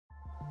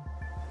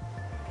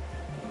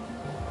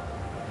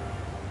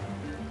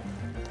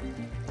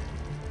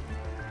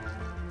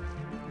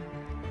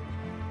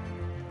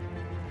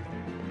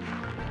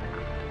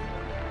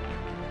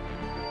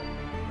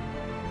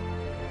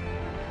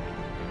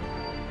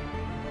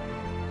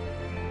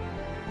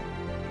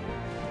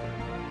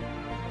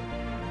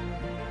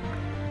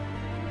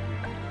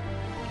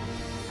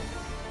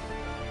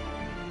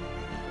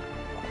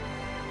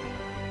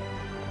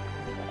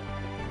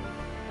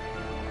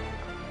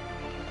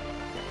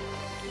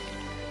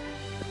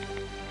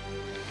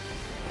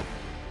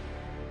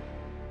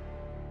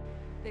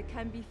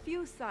can be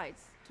few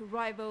sights to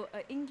rival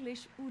an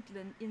English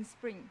woodland in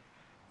spring,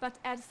 but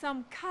add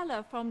some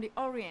color from the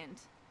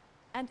Orient,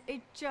 and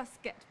it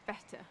just gets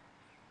better.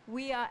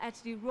 We are at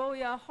the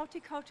Royal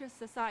Horticultural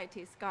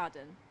Society's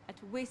garden at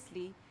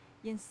Wisley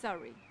in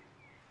Surrey.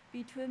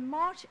 Between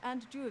March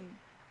and June,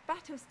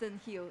 Battlestone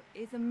Hill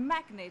is a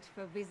magnet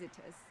for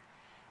visitors.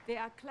 There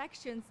are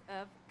collections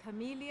of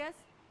camellias,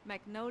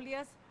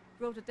 magnolias,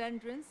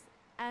 rhododendrons,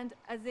 and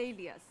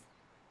azaleas,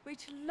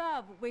 which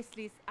love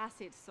Wisley's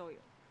acid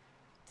soil.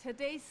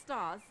 Today's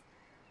stars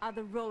are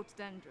the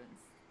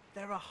rhododendrons.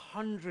 There are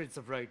hundreds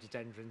of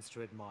rhododendrons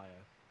to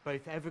admire,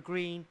 both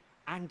evergreen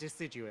and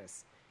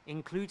deciduous,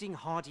 including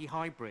hardy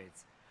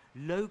hybrids,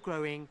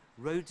 low-growing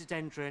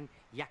rhododendron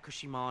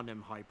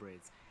yakushimanum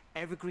hybrids,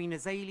 evergreen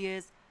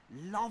azaleas,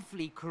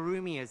 lovely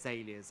kurumi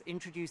azaleas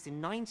introduced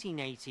in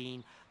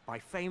 1918 by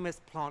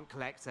famous plant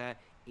collector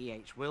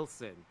E.H.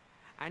 Wilson,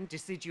 and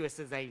deciduous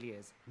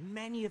azaleas,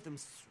 many of them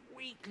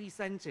sweetly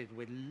scented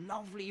with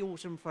lovely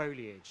autumn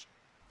foliage.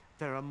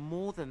 There are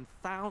more than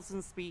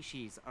 1,000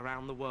 species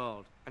around the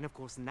world, and of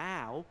course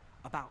now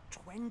about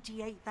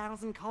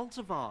 28,000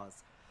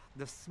 cultivars.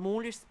 The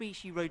smallest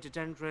species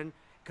rhododendron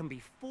can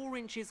be 4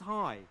 inches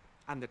high,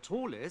 and the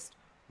tallest,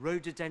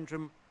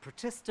 Rhododendron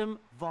protistum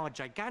var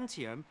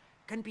giganteum,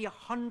 can be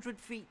 100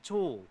 feet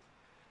tall.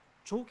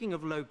 Talking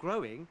of low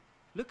growing,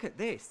 look at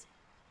this.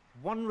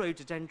 One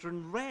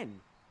rhododendron wren,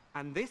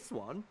 and this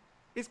one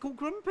is called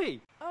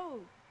Grumpy. Oh,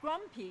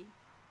 Grumpy.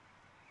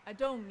 I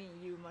don't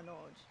mean you,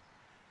 Manoj.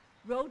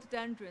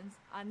 Rhododendrons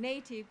are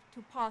native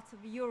to parts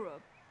of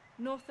Europe,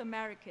 North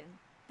America,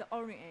 the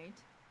Orient,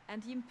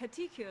 and in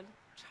particular,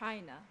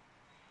 China.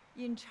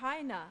 In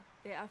China,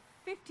 there are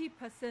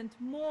 50%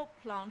 more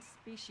plant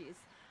species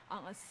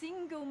on a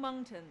single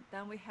mountain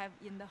than we have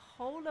in the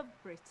whole of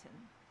Britain.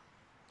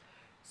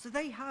 So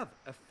they have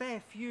a fair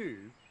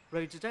few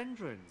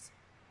rhododendrons.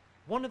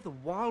 One of the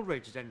wild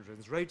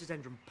rhododendrons,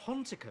 Rhododendron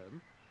ponticum,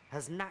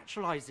 has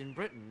naturalized in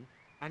Britain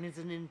and is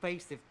an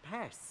invasive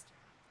pest.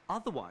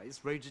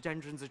 Otherwise,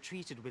 rhododendrons are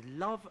treated with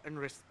love and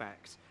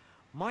respect.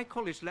 My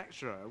college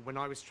lecturer, when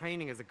I was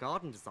training as a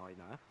garden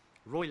designer,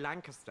 Roy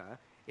Lancaster,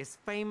 is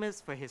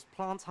famous for his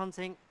plant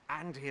hunting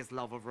and his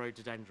love of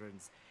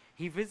rhododendrons.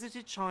 He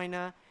visited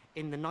China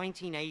in the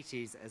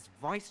 1980s as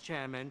vice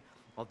chairman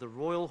of the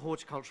Royal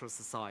Horticultural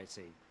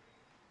Society.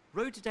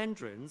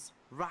 Rhododendrons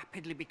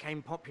rapidly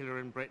became popular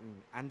in Britain,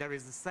 and there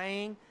is a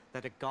saying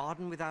that a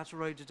garden without a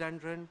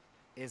rhododendron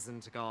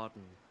isn't a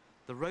garden.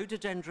 The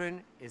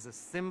rhododendron is a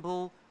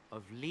symbol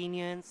of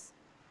lenience,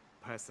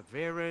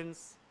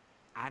 perseverance,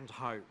 and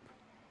hope.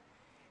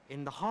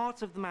 In the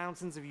heart of the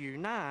mountains of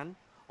Yunnan,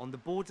 on the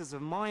borders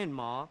of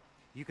Myanmar,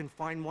 you can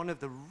find one of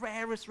the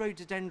rarest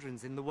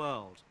rhododendrons in the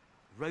world,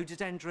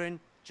 Rhododendron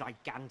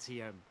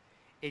giganteum.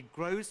 It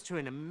grows to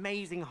an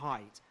amazing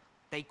height.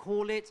 They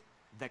call it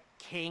the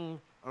king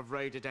of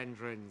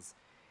rhododendrons.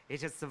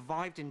 It has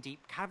survived in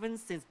deep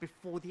caverns since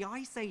before the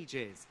ice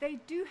ages. They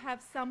do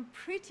have some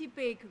pretty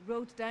big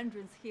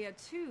rhododendrons here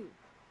too.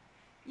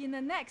 In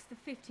the next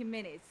 50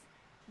 minutes,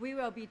 we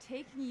will be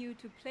taking you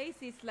to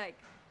places like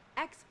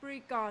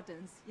Exbury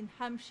Gardens in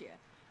Hampshire,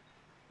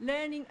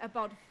 learning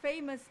about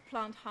famous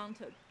plant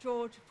hunter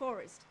George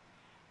Forrest,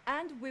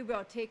 and we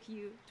will take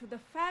you to the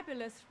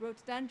fabulous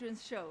rhododendron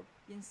show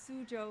in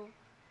Suzhou.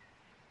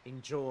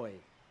 Enjoy.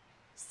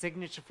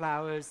 Signature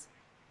flowers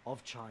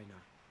of China.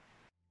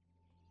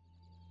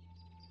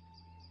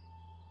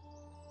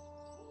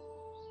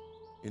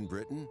 In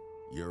Britain,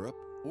 Europe,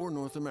 or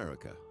North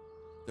America,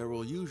 there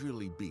will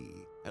usually be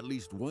at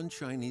least one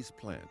Chinese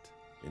plant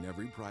in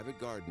every private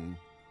garden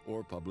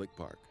or public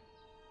park.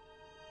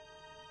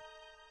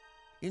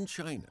 In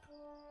China,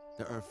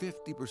 there are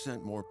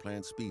 50% more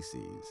plant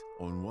species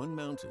on one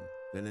mountain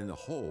than in the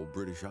whole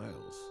British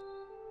Isles.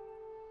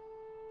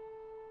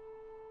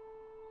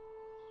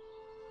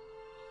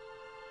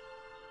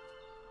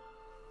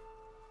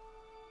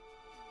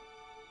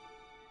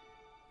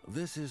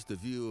 This is the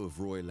view of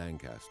Roy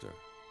Lancaster,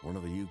 one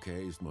of the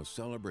UK's most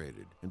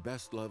celebrated and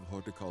best-loved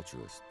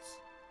horticulturists.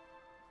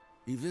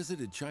 He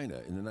visited China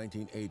in the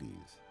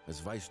 1980s as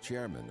vice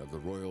chairman of the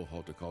Royal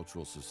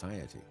Horticultural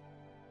Society.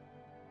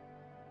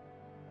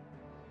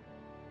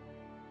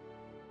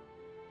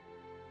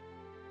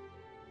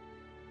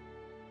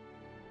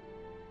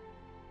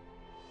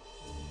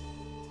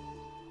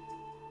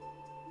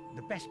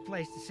 The best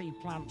place to see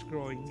plants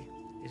growing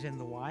is in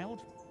the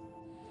wild,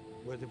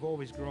 where they've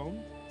always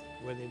grown,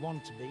 where they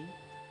want to be.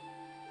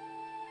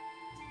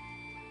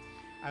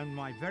 And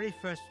my very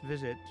first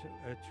visit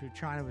to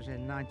China was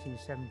in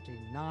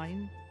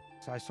 1979.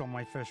 So I saw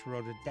my first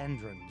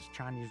rhododendrons,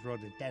 Chinese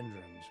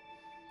rhododendrons,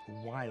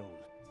 wild.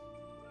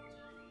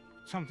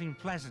 Something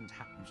pleasant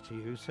happens to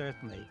you,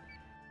 certainly.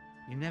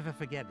 You never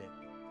forget it.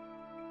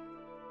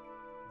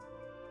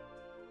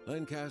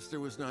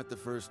 Lancaster was not the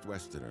first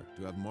Westerner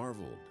to have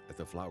marveled at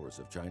the flowers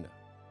of China.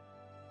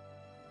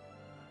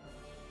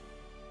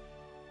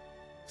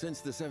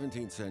 Since the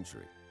 17th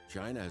century,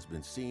 China has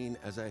been seen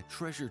as a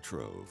treasure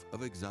trove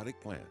of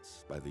exotic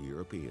plants by the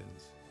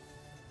Europeans.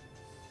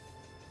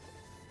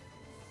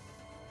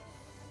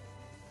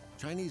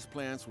 Chinese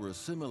plants were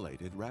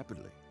assimilated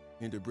rapidly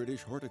into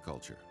British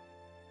horticulture,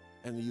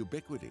 and the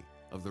ubiquity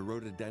of the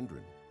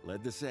rhododendron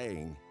led to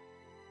saying,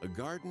 "A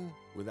garden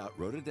without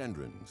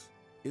rhododendrons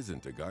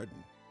isn't a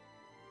garden."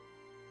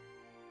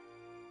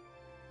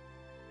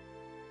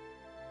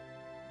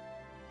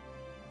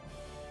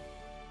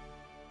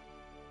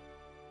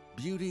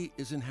 Beauty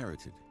is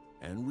inherited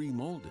and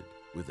remolded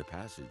with the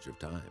passage of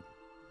time.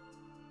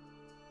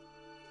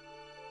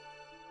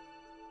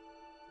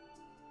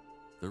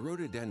 The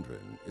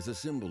rhododendron is a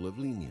symbol of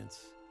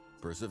lenience,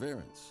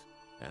 perseverance,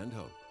 and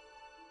hope.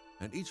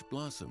 And each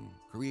blossom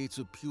creates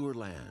a pure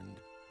land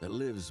that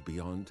lives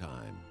beyond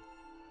time.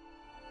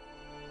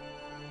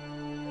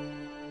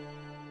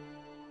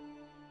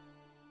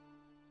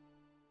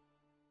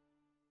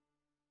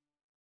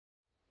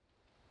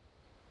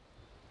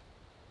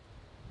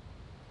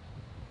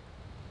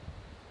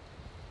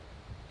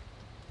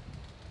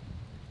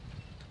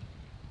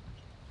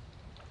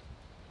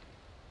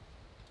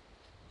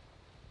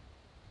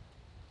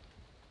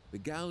 The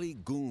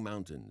Galli-Gung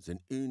Mountains in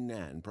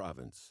Yunnan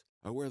province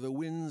are where the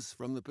winds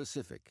from the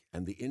Pacific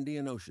and the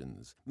Indian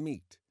Oceans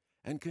meet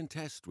and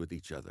contest with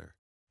each other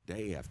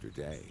day after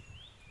day.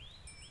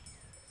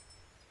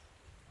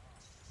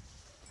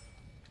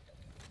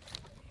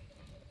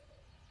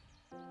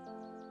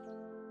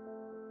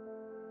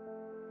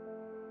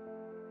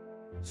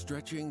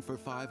 Stretching for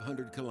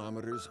 500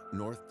 kilometers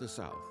north to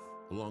south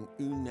along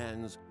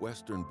Yunnan's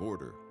western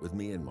border with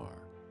Myanmar,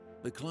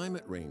 the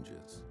climate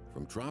ranges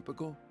from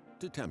tropical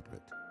to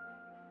temperate.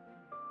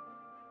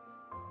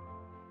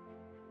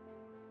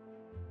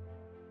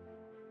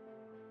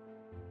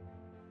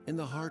 In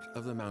the heart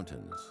of the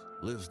mountains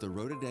lives the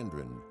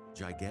Rhododendron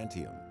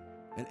giganteum,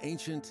 an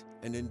ancient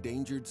and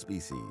endangered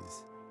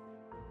species.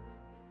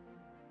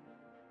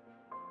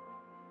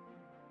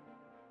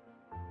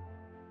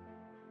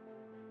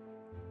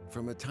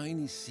 From a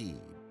tiny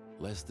seed,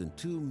 less than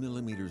 2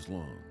 millimeters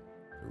long,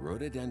 the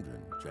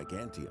Rhododendron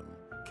giganteum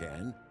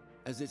can,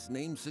 as its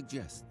name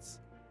suggests,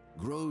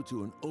 grow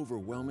to an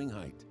overwhelming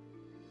height.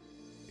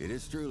 It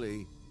is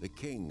truly the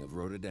king of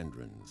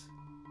rhododendrons.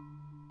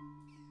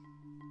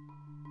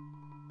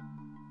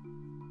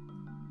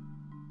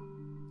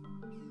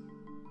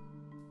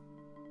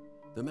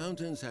 The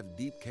mountains have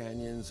deep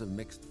canyons of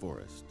mixed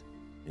forest,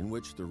 in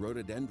which the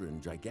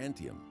Rhododendron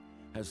giganteum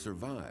has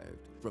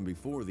survived from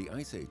before the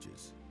ice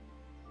ages.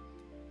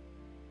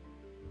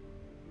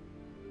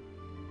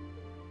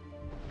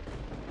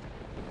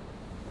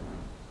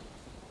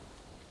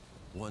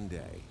 One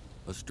day,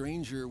 a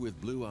stranger with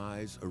blue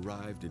eyes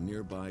arrived in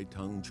nearby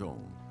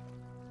Tengchong.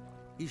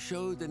 He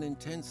showed an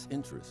intense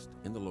interest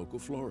in the local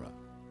flora.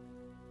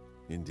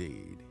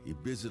 Indeed, he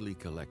busily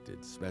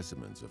collected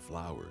specimens of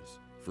flowers,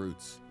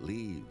 fruits,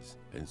 leaves,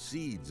 and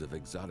seeds of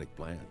exotic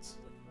plants.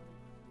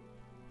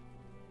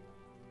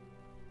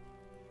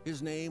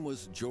 His name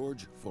was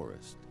George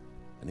Forrest,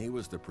 and he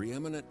was the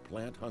preeminent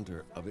plant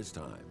hunter of his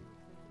time.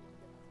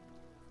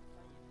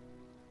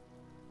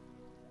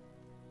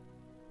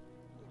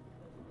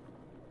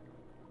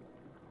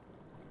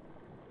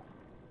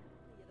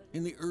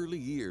 In the early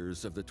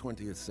years of the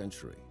 20th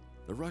century,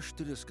 the rush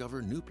to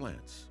discover new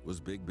plants was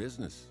big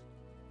business.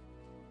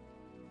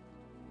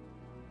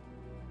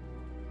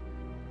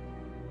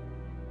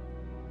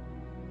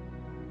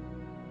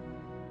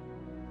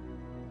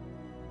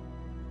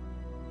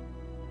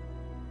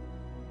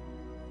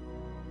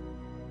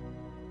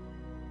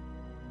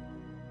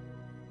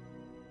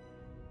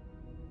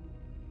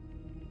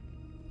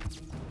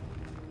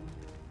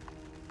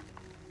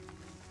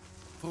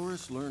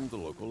 Forrest learned the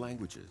local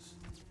languages,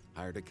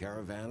 hired a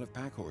caravan of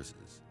pack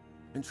horses,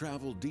 and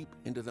traveled deep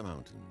into the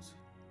mountains.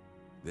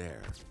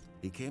 There,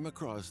 he came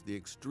across the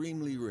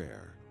extremely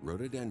rare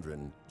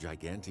Rhododendron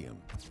giganteum.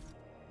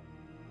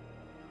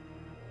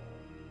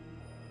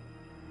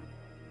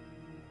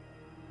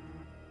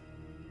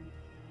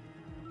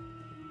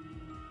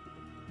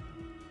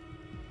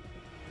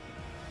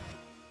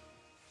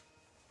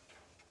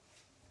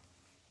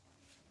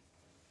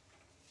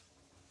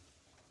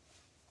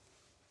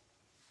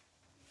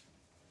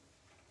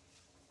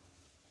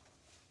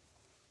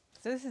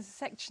 So this is a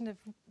section of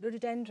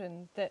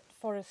rhododendron that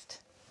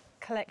Forrest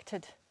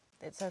collected.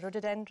 It's a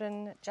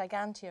Rhododendron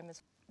giganteum.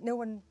 No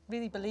one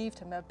really believed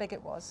him how big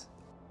it was.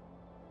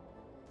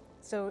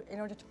 So in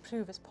order to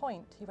prove his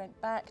point, he went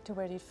back to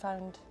where he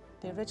found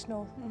the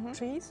original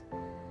trees,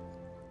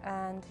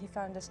 and he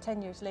found this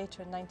 10 years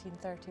later in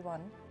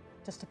 1931,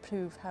 just to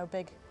prove how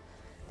big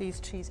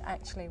these trees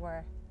actually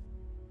were.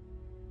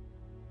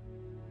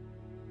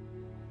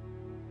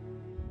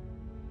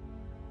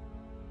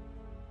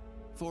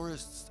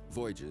 Forrest's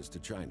voyages to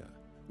China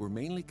were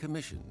mainly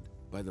commissioned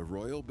by the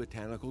Royal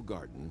Botanical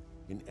Garden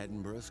in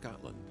Edinburgh,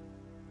 Scotland.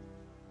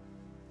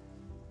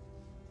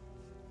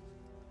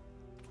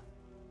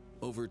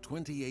 Over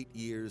 28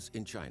 years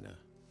in China,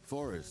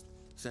 Forrest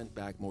sent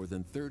back more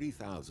than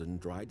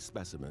 30,000 dried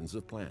specimens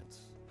of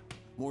plants,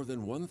 more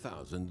than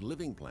 1,000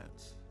 living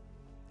plants,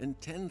 and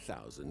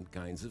 10,000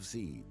 kinds of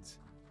seeds.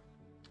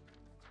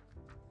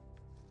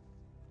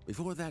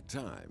 Before that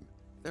time,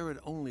 there had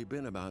only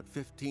been about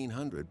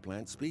 1,500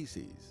 plant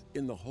species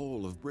in the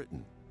whole of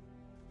Britain.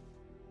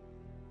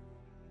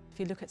 If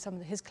you look at some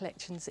of his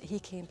collections that he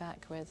came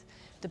back with,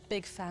 the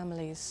big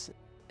families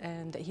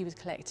that he was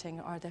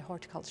collecting are the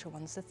horticulture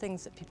ones, the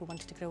things that people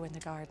wanted to grow in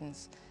their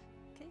gardens.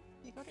 Okay,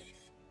 you got it?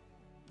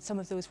 Some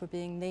of those were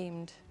being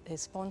named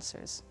his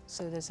sponsors.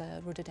 So there's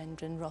a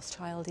rhododendron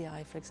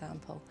Rothschildii, for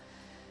example.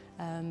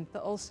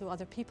 But also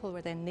other people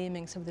were then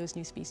naming some of those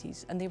new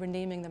species, and they were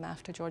naming them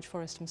after George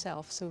Forrest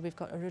himself. So we've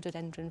got a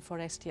Rhododendron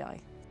Forestii.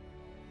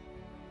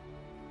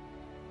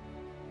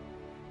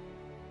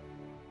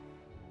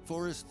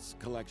 Forrest's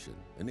collection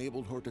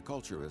enabled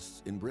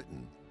horticulturists in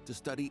Britain to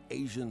study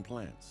Asian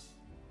plants,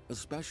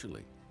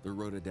 especially the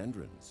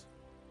rhododendrons.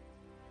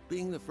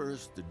 Being the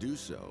first to do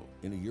so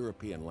in a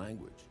European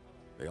language,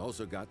 they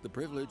also got the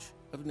privilege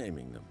of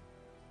naming them.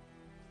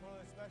 One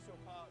of the special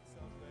parts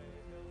of the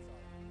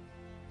hillside.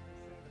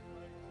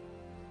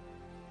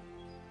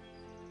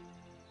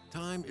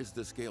 Time is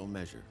the scale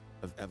measure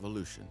of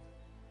evolution.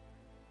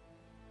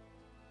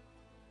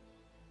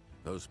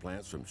 Those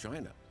plants from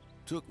China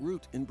took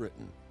root in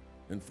Britain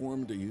and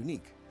formed a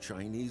unique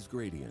Chinese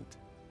gradient.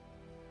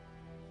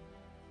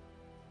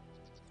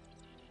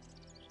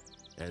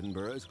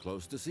 Edinburgh is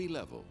close to sea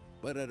level,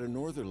 but at a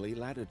northerly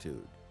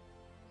latitude.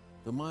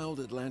 The mild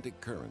Atlantic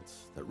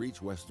currents that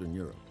reach Western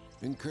Europe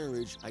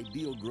encourage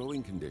ideal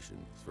growing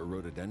conditions for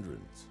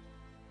rhododendrons.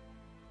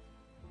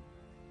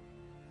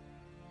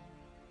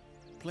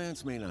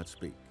 Plants may not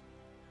speak,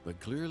 but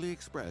clearly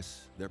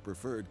express their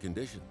preferred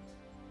conditions.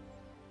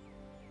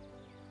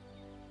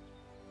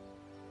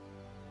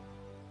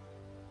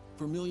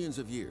 For millions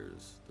of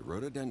years, the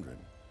rhododendron,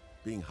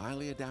 being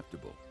highly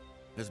adaptable,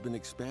 has been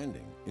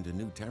expanding into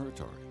new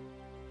territory.